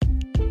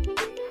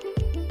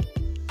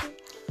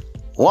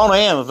Want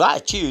to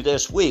invite you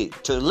this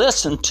week to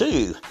listen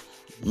to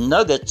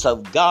Nuggets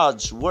of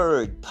God's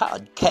Word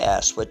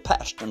podcast with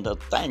Pastor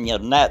Nathaniel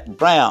Nat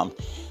Brown.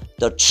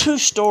 The true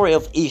story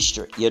of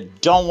Easter. You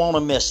don't want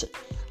to miss it.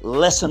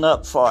 Listen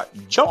up for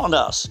it. Join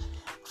us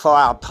for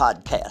our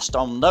podcast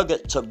on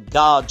Nuggets of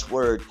God's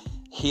Word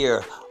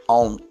here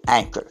on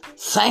Anchor.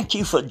 Thank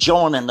you for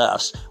joining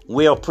us.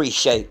 We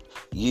appreciate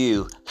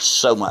you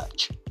so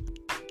much.